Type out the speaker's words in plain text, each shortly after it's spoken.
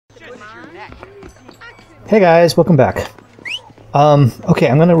Hey guys, welcome back. Okay,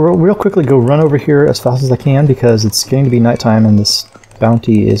 I'm gonna real quickly go run over here as fast as I can because it's getting to be nighttime and this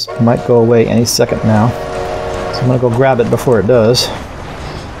bounty might go away any second now. So I'm gonna go grab it before it does.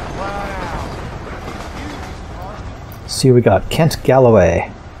 See what we got. Kent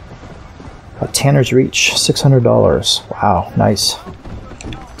Gallaway. Tanner's Reach, $600. Wow, nice.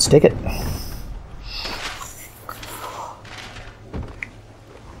 Let's take it.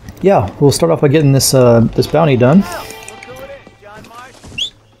 Yeah, we'll start off by getting this this bounty done.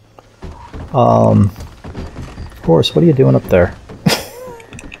 Horse, what are you doing up there?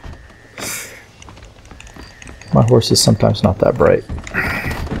 My horse is sometimes not that bright.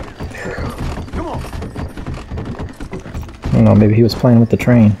 I don't know, maybe he was playing with the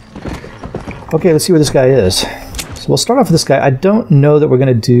train. Okay, let's see where this guy is. So we'll start off with this guy. I don't know that we're going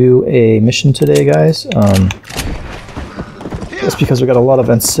to do a mission today, guys. Just because we've got a lot of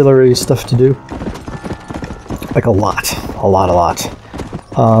ancillary stuff to do. Like a lot.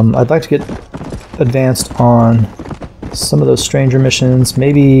 I'd like to get advanced on some of those stranger missions.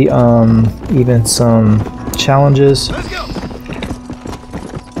 Maybe even some challenges.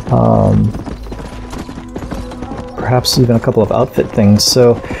 Perhaps even a couple of outfit things.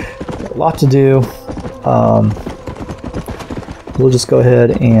 So, a lot to do. We'll just go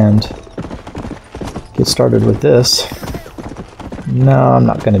ahead and get started with this. No, I'm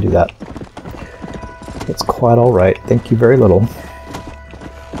not going to do that. It's quite alright. Thank you very little.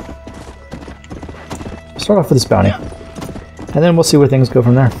 Start off with this bounty. And then we'll see where things go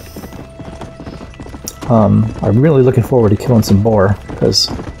from there. I'm really looking forward to killing some boar, because...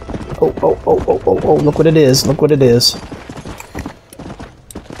 Oh, look what it is. Look what it is.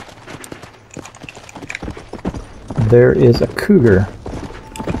 There is a cougar.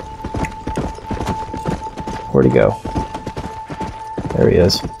 Where'd he go? There he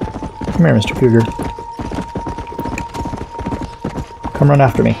is. Come here, Mr. Cougar. Come run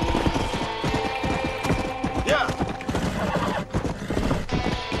after me.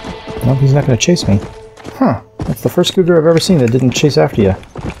 No, he's not going to chase me. Huh. That's the first cougar I've ever seen that didn't chase after you.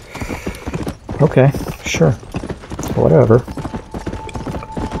 Okay, sure. Whatever.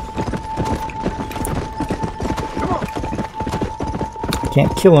 I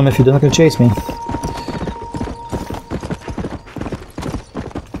can't kill him if he's not going to chase me.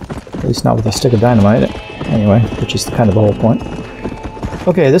 At least not with a stick of dynamite. Anyway, which is kind of the whole point.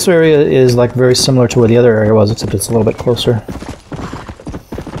 Okay, this area is like very similar to where the other area was, except it's a little bit closer.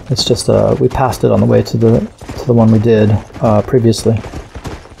 It's just we passed it on the way to the one we did previously.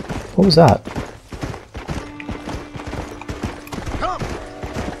 What was that?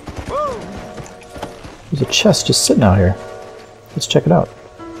 There's a chest just sitting out here. Let's check it out.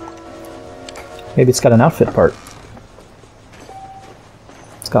 Maybe it's got an outfit part.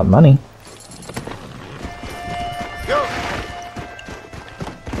 It's got money.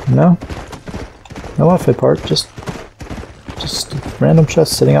 No? No outfit part, just a random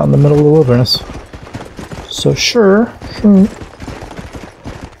chest sitting out in the middle of the wilderness. So sure.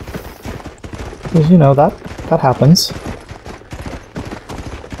 Because, you know, that happens.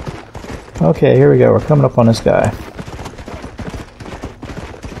 Okay, here we go. We're coming up on this guy.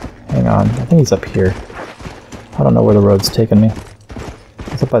 Hang on. I think he's up here. I don't know where the road's taking me.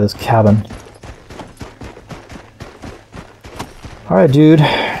 It's up by this cabin. Alright, dude.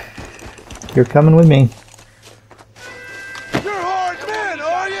 You're coming with me. You're hard men,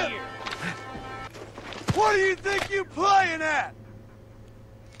 are you? What do you think you're playing at?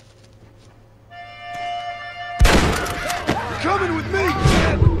 You're coming with me,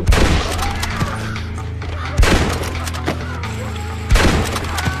 kid.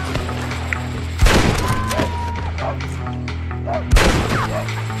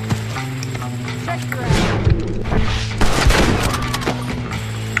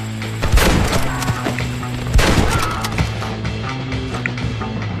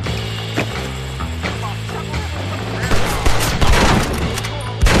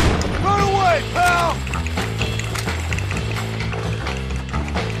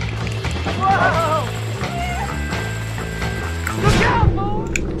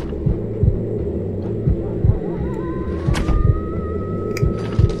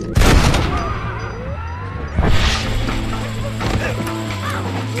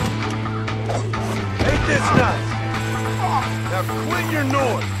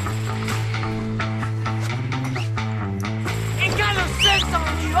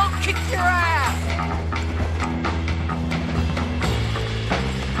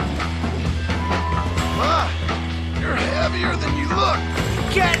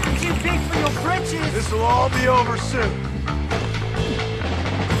 This'll all be over soon.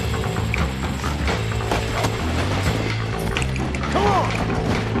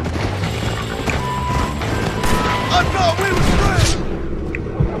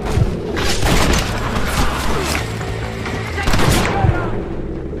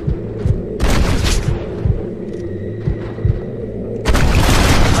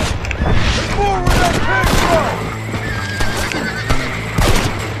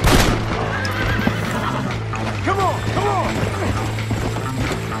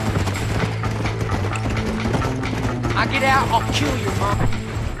 get out, I'll kill your mama.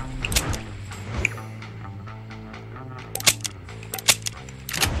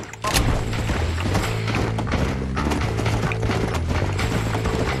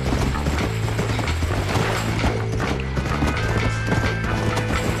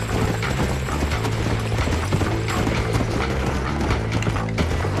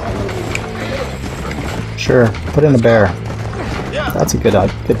 Sure, put in a bear. That's a good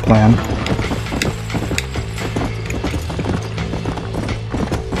plan.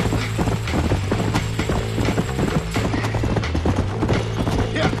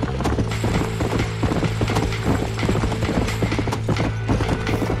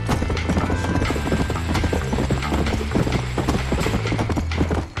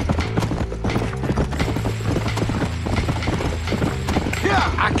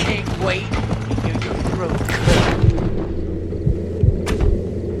 I can't wait to hear your throat cut.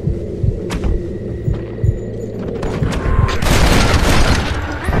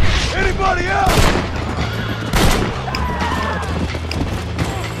 Anybody else?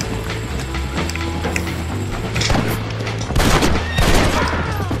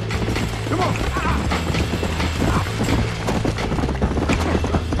 Come on.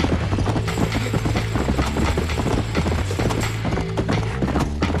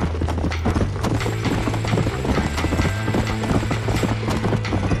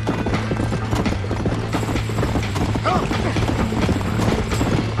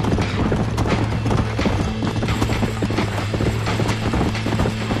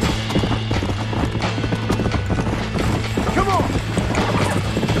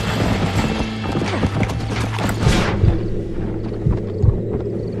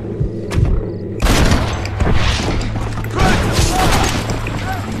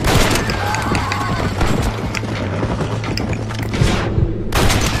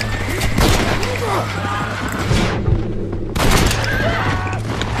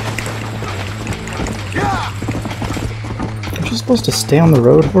 Aren't you supposed to stay on the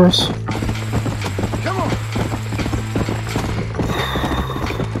road, horse? Come on.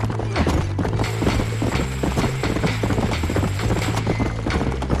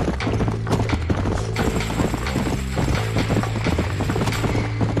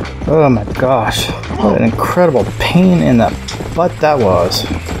 Oh my gosh, what an incredible pain in the butt that was.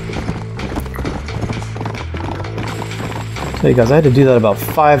 So you guys, I had to do that about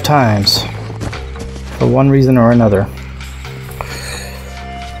 5 times for one reason or another.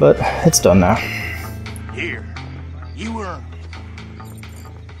 But it's done now. Here, you earned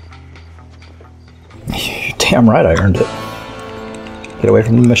it. You're damn right I earned it. Get away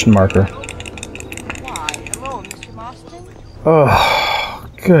from the mission marker. Why, hello, Mr. Marston. Oh,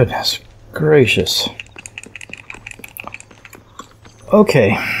 goodness gracious.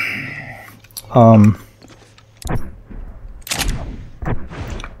 Okay. What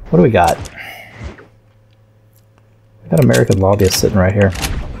do we got? We got American Lobbyist sitting right here.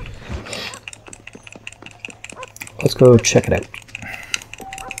 Let's go check it out.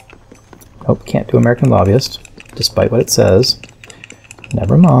 Nope, can't do American Lobbyist, despite what it says.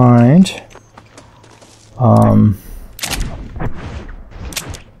 Never mind. About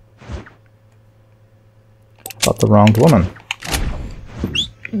the wronged woman.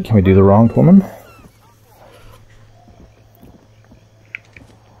 Can we do the wronged woman?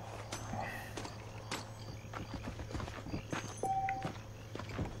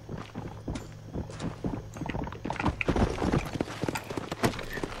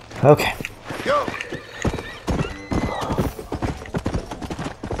 Okay. Go.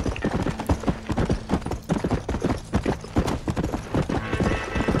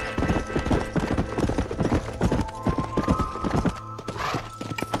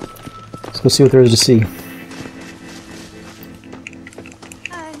 Let's go see what there is to see.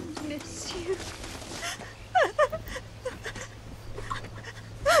 I miss you.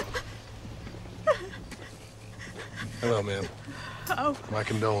 Hello, ma'am. Oh, My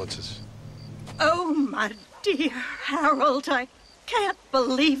condolences. oh, my dear Harold, I can't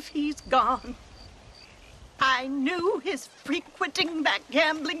believe he's gone. I knew his frequenting that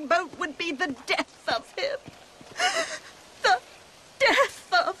gambling boat would be the death of him. The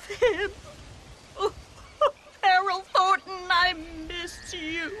death of him. Oh, Harold Thornton, I miss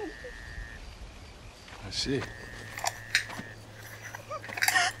you. I see.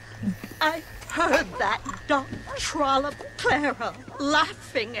 I heard that dog trollop Clara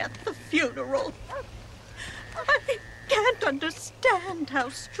laughing at the funeral. I can't understand how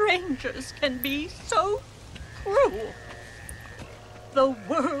strangers can be so cruel. The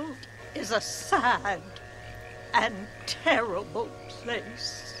world is a sad and terrible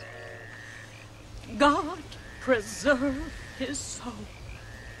place. God preserve his soul.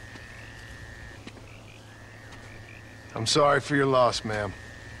 I'm sorry for your loss, ma'am.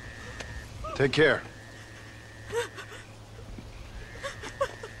 Take care.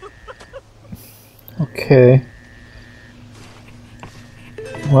 Okay.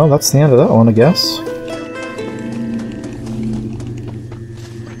 Well, that's the end of that one, I guess.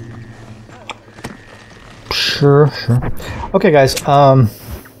 Sure. Okay, guys, I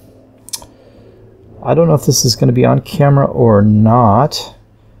don't know if this is going to be on camera or not,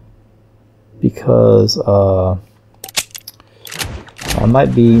 because it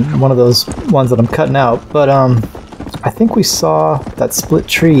might be one of those ones that I'm cutting out, but I think we saw that split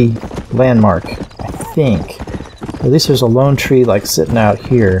tree landmark, I think. At least there's a lone tree like sitting out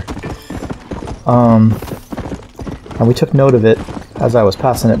here. And we took note of it as I was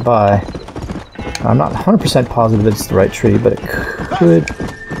passing it by. I'm not 100% positive it's the right tree, but it could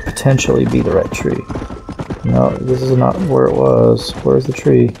potentially be the right tree. No, this is not where it was. Where's the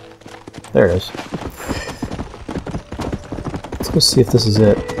tree? There it is. Let's go see if this is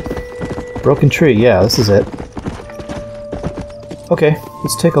it. Broken tree, yeah, this is it. Okay,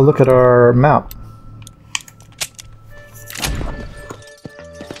 let's take a look at our map.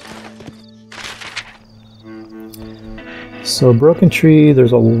 So, broken tree,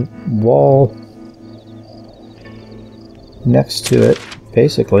 there's a wall next to it,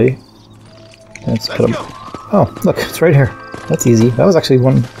 basically. And it's got a... Oh, look, it's right here. That's easy. That was actually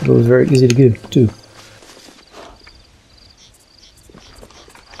one that was very easy to do, too.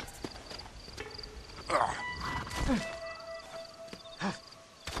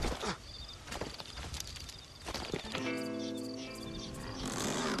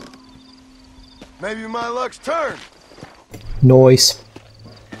 Maybe my luck's turned. Noise.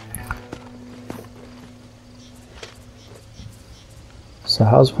 So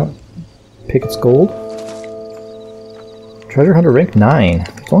how's Pickett's gold? Treasure hunter rank 9.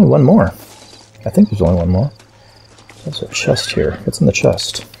 There's only one more. I think there's only one more. There's a chest here. What's in the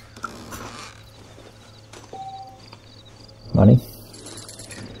chest? Money.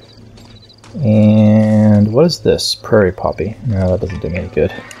 And what is this? Prairie poppy. No, that doesn't do me any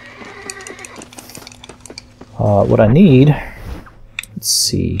good. What I need, let's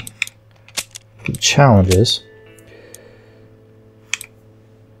see, the challenges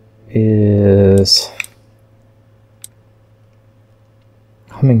is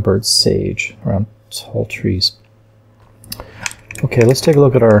hummingbird sage around tall trees. Okay, let's take a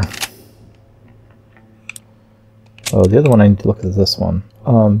look at our... Oh, the other one I need to look at this one.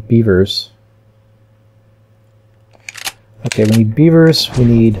 Beavers. Okay, we need beavers, we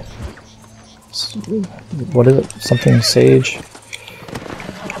need... What is it? Something sage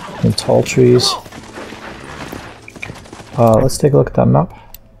and tall trees. Let's take a look at that map.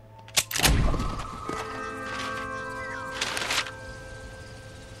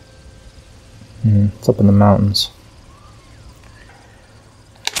 It's up in the mountains.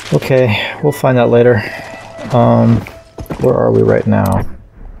 Okay, we'll find out later. Where are we right now?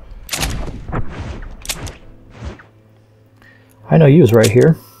 I know you is right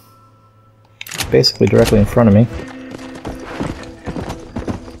here. Basically directly in front of me.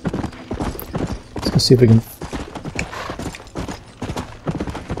 Let's go see if we can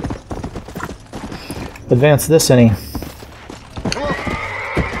advance this any.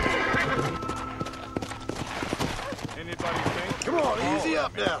 Come on, easy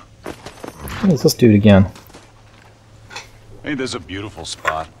up now. What is this dude again? Ain't this a beautiful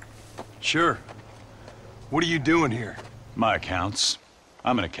spot? Sure. What are you doing here? My accounts.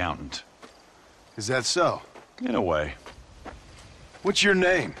 I'm an accountant. Is that so? In a way. What's your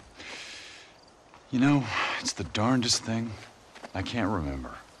name? You know, it's the darndest thing. I can't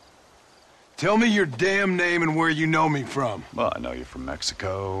remember. Tell me your damn name and where you know me from. Well, I know you from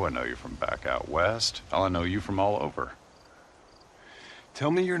Mexico. I know you from back out west. Hell, I know you from all over.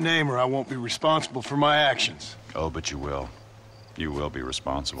 Tell me your name or I won't be responsible for my actions. Oh, but you will. You will be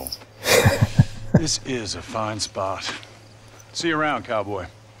responsible. This is a fine spot. See you around, cowboy.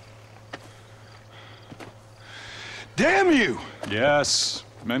 Damn you! Yes,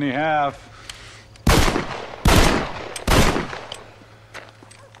 many have.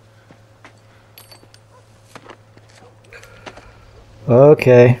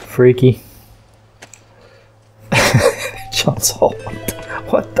 Okay, freaky. John's all,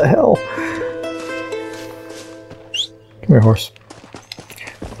 what the hell? Come here, horse.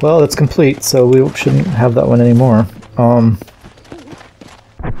 Well, it's complete, so we shouldn't have that one anymore.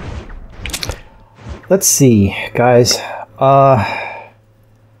 Let's see, guys. I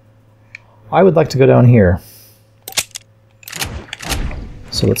would like to go down here.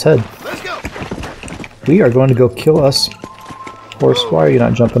 So let's head. Let's go! We are going to go kill us. Horse, why are you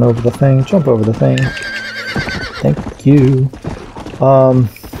not jumping over the thing? Jump over the thing. Thank you.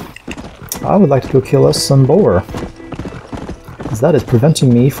 I would like to go kill us some boar. Because that is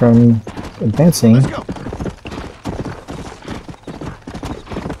preventing me from advancing.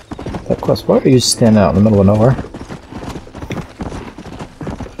 That quest, why are you standing out in the middle of nowhere?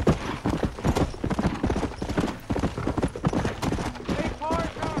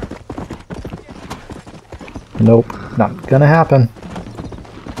 Nope, not gonna happen.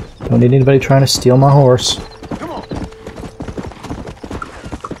 Don't need anybody trying to steal my horse. Come on.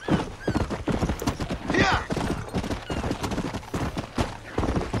 Yeah.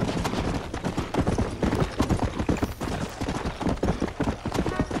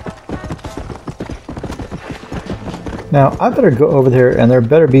 Now, I better go over there, and there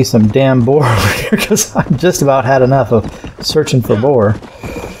better be some damn boar over here, because I've just about had enough of searching for boar.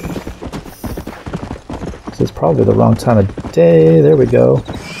 This is probably the wrong time of day. There we go.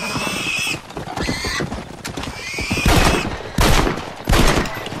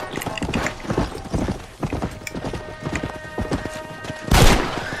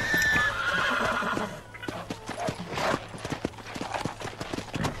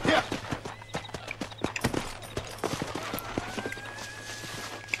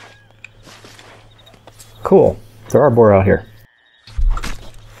 Cool. There are boar out here.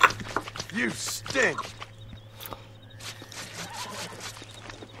 You stink.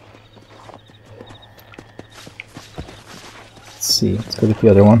 Let's see. Let's go get the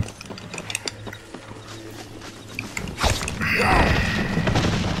other one.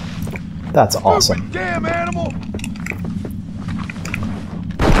 That's awesome. Damn animal.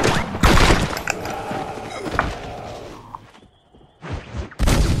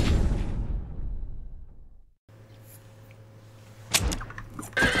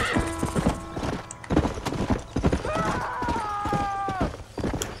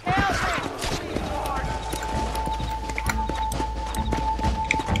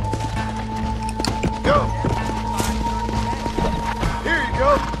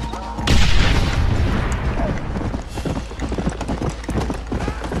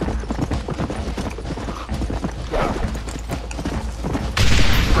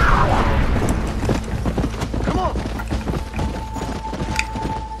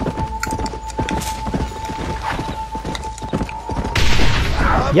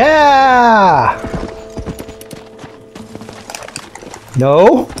 Yeah!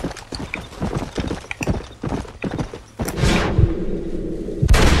 No?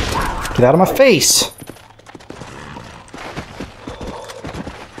 Get out of my face!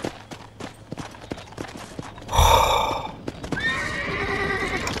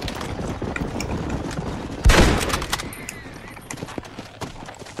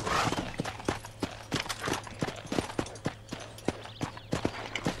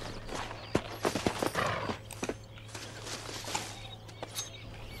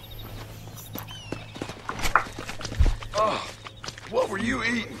 What were you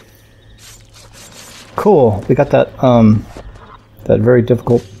eating? Cool. We got that, that very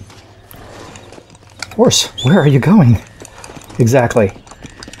difficult horse. Where are you going? Exactly.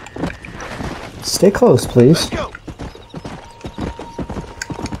 Stay close, please. Go.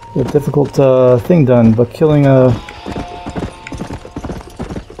 A difficult thing done, but killing a...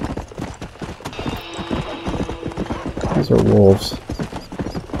 These are wolves.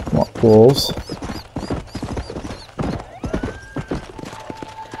 Want wolves.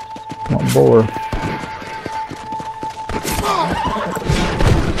 Want boar.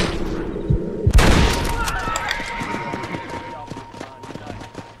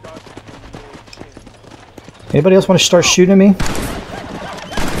 Anybody else want to start shooting at me?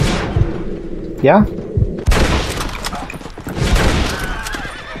 Yeah?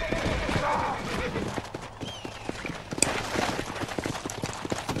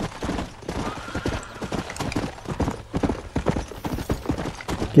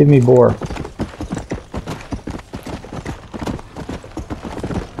 Give me boar.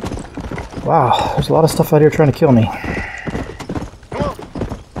 Wow, there's a lot of stuff out here trying to kill me.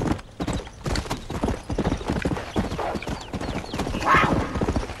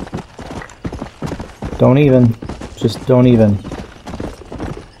 Don't even. Just don't even.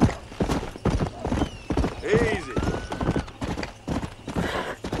 Easy.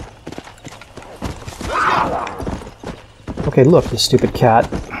 Okay, look, you stupid cat.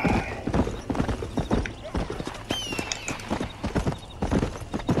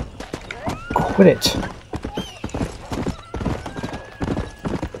 Quit it.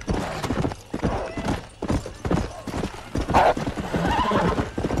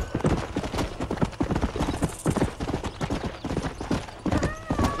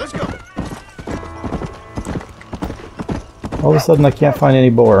 All of a sudden I can't find any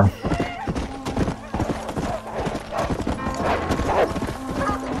boar.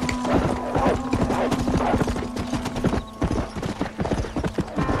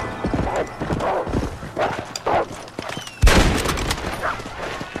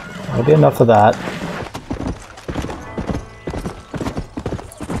 There'll be enough of that.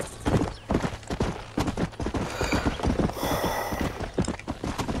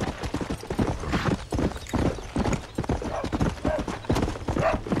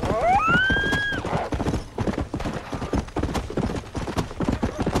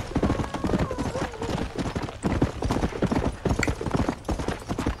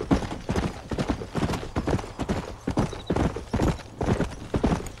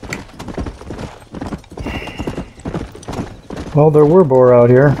 Well, there were boar out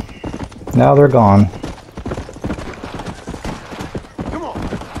here. Now they're gone. Come on.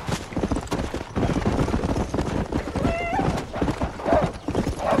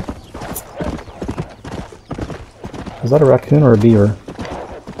 Is that a raccoon or a beaver?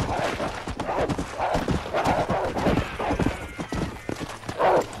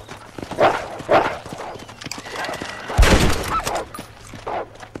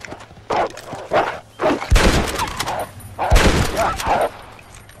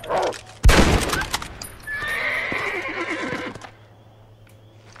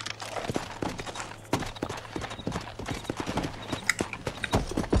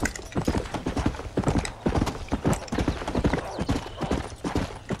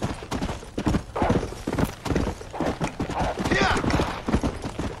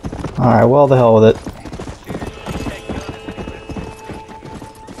 Alright, well, the hell with it.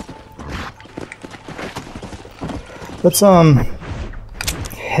 Let's,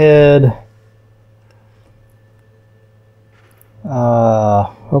 head,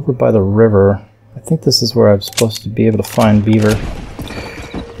 over by the river. I think this is where I'm supposed to be able to find beaver.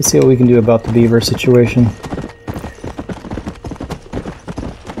 Let's see what we can do about the beaver situation.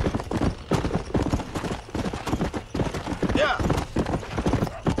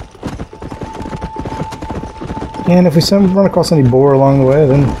 And if we run across any boar along the way,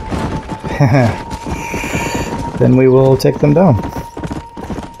 then then we will take them down.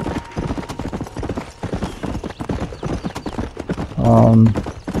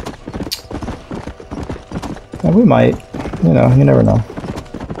 And we might, you know, you never know.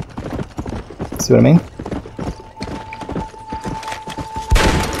 See what I mean?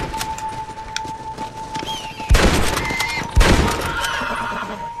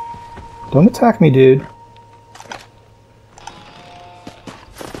 Don't attack me, dude.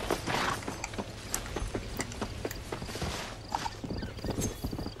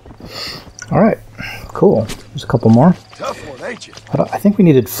 Alright, cool. There's a couple more. Tough one, ain't you? I think we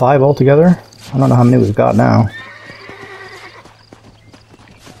needed 5 altogether. I don't know how many we've got now.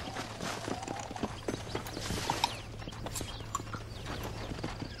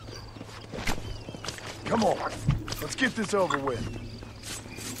 Come on, let's get this over with.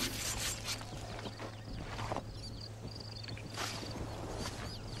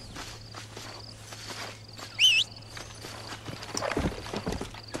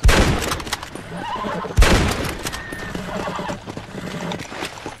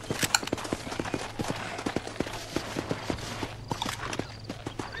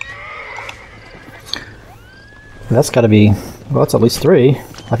 That's got to be, well, that's at least 3.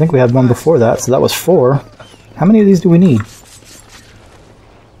 I think we had one before that, so that was 4. How many of these do we need? I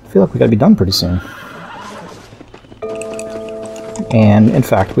feel like we got to be done pretty soon. And, in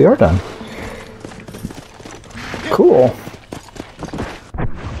fact, we are done. Cool.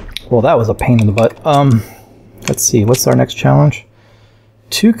 Well, that was a pain in the butt. Let's see, what's our next challenge?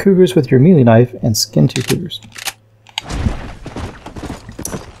 2 cougars with your melee knife and skin 2 cougars.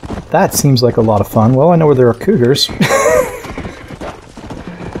 That seems like a lot of fun. Well, I know where there are cougars. At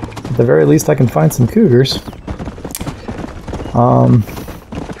the very least, I can find some cougars.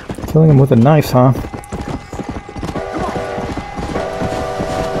 Killing them with a knife, huh?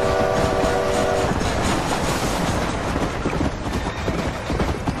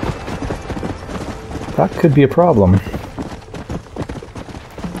 That could be a problem.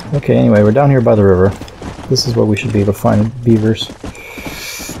 Okay, anyway, we're down here by the river. This is where we should be able to find beavers.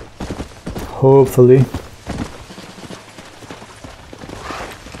 Hopefully.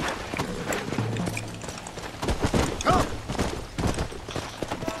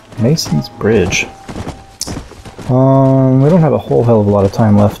 Mason's Bridge. We don't have a whole hell of a lot of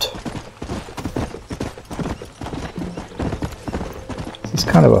time left. This is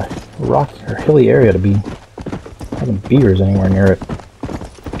kind of a rocky or hilly area to be having beavers anywhere near it.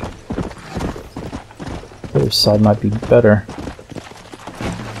 Really other side might be better.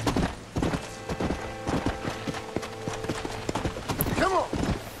 Come on.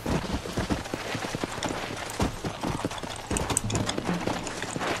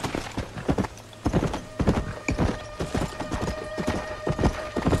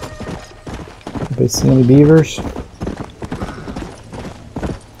 Anybody see any beavers?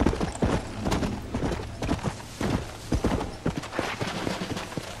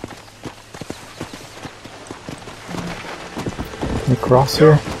 Cross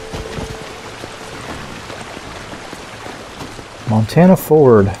here. Montana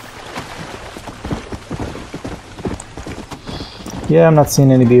forward. Yeah, I'm not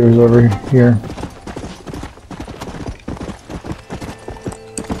seeing any beavers over here.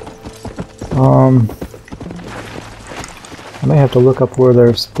 I may have to look up where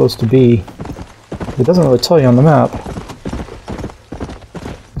they're supposed to be. It doesn't really tell you on the map.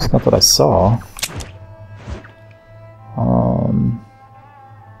 It's not that I saw.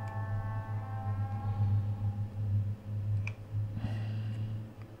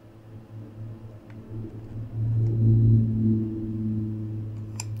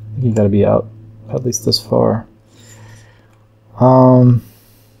 You gotta be out at least this far.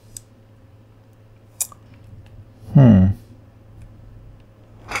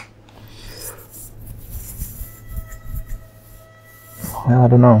 I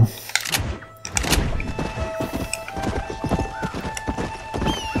don't know.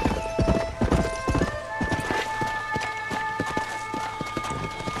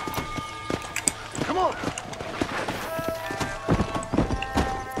 Come on.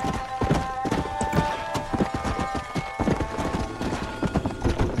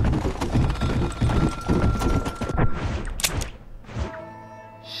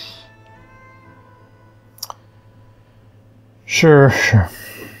 Sure.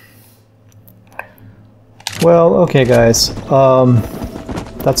 Well, okay guys,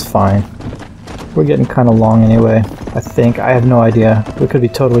 that's fine. We're getting kind of long anyway, I think. I have no idea. We could be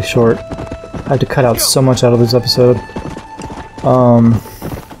totally short. I had to cut out so much out of this episode.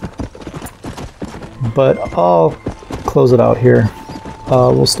 But I'll close it out here.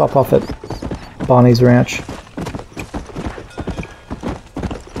 We'll stop off at Bonnie's Ranch.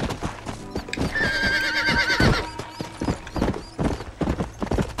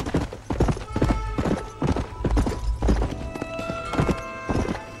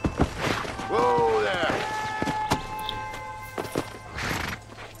 Whoa there.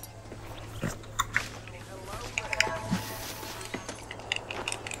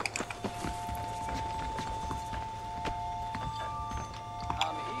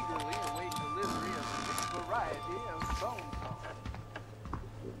 I'm eagerly awaiting delivery of a variety of phone calls.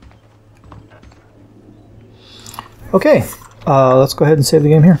 Okay, let's go ahead and save the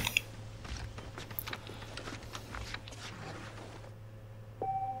game here.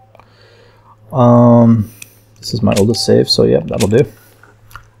 This is my oldest save, so yeah, that'll do.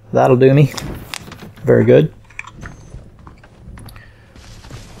 That'll do me. Very good.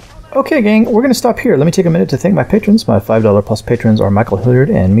 Okay, gang, we're going to stop here. Let me take a minute to thank my patrons. My $5 plus patrons are Michael Hilliard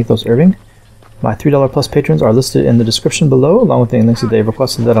and Mythos Irving. My $3 plus patrons are listed in the description below, along with any links that they've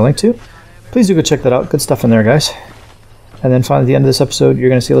requested that I link to. Please do go check that out. Good stuff in there, guys. And then finally, at the end of this episode, you're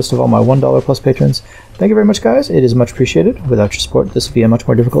going to see a list of all my $1 plus patrons. Thank you very much, guys. It is much appreciated. Without your support, this would be a much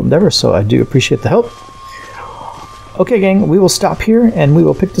more difficult endeavor, so I do appreciate the help. Okay, gang, we will stop here, and we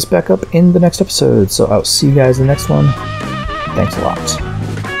will pick this back up in the next episode. So I'll see you guys in the next one. Thanks a lot.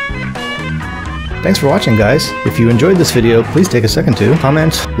 Thanks for watching, guys. If you enjoyed this video, please take a second to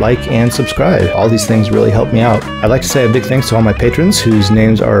comment, like, and subscribe. All these things really help me out. I'd like to say a big thanks to all my patrons whose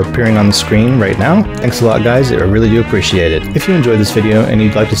names are appearing on the screen right now. Thanks a lot, guys. I really do appreciate it. If you enjoyed this video and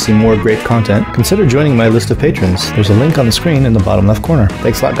you'd like to see more great content, consider joining my list of patrons. There's a link on the screen in the bottom left corner.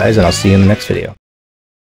 Thanks a lot, guys, and I'll see you in the next video.